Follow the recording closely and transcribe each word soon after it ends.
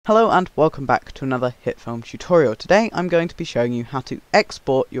Hello and welcome back to another Hitfilm tutorial. Today I'm going to be showing you how to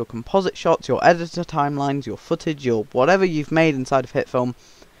export your composite shots, your editor timelines, your footage, your whatever you've made inside of Hitfilm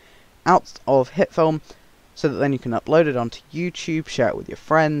out of Hitfilm so that then you can upload it onto YouTube, share it with your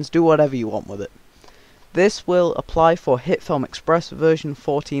friends, do whatever you want with it. This will apply for Hitfilm Express version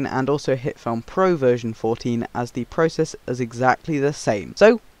 14 and also Hitfilm Pro version 14, as the process is exactly the same.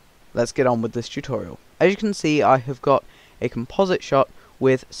 So let's get on with this tutorial. As you can see, I have got a composite shot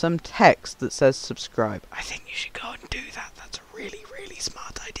with some text that says subscribe. I think you should go and do that. That's a really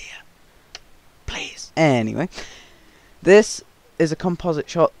smart idea. Please. Anyway, this is a composite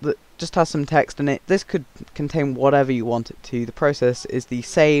shot that just has some text in it. This could contain whatever you want it to. The process is the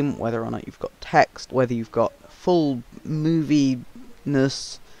same whether or not you've got text, whether you've got full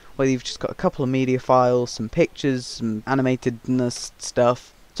movie-ness, whether you've just got a couple of media files, some pictures, some animatedness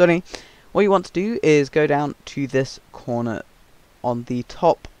stuff. So anyway, what you want to do is go down to this corner on the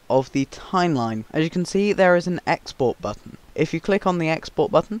top of the timeline. As you can see, there is an export button. If you click on the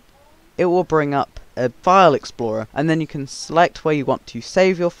export button, it will bring up a file explorer, and then you can select where you want to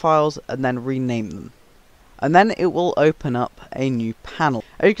save your files and then rename them. And then it will open up a new panel.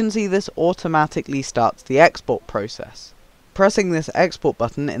 As you can see, this automatically starts the export process. Pressing this export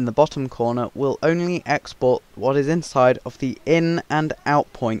button in the bottom corner will only export what is inside of the in and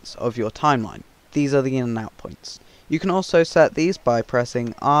out points of your timeline. These are the in and out points. You can also set these by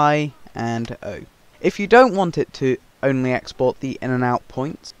pressing I and O. If you don't want it to only export the in and out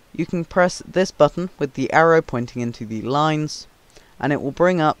points, you can press this button with the arrow pointing into the lines, and it will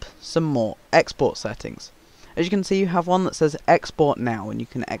bring up some more export settings. As you can see, you have one that says export now, and you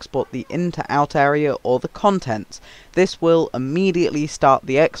can export the in to out area or the contents. This will immediately start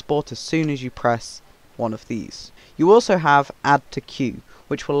the export as soon as you press one of these. You also have add to queue,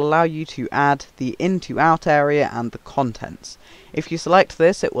 which will allow you to add the in to out area and the contents. If you select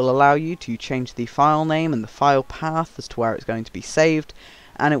this, it will allow you to change the file name and the file path as to where it's going to be saved,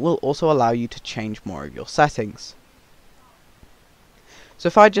 and it will also allow you to change more of your settings. So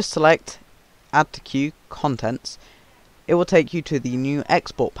if I just select add to queue contents, it will take you to the new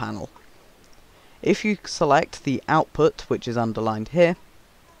export panel. If you select the output, which is underlined here,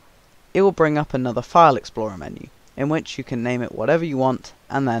 it will bring up another file explorer menu, in which you can name it whatever you want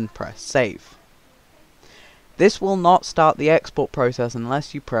and then press save. This will not start the export process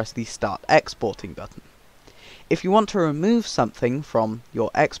unless you press the start exporting button. If you want to remove something from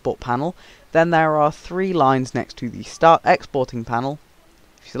your export panel, then there are three lines next to the start exporting panel.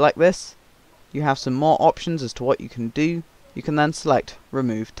 If you select this, you have some more options as to what you can do. You can then select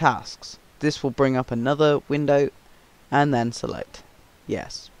remove tasks. This will bring up another window and then select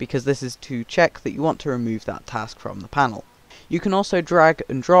yes, because this is to check that you want to remove that task from the panel. You can also drag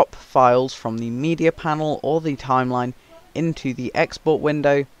and drop files from the media panel or the timeline into the export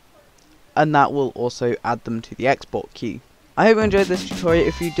window, and that will also add them to the export queue. I hope you enjoyed this tutorial.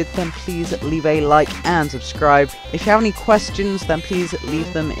 If you did, then please leave a like and subscribe. If you have any questions, then please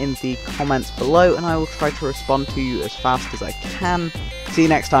leave them in the comments below, and I will try to respond to you as fast as I can. See you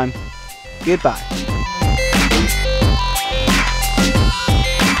next time. Goodbye.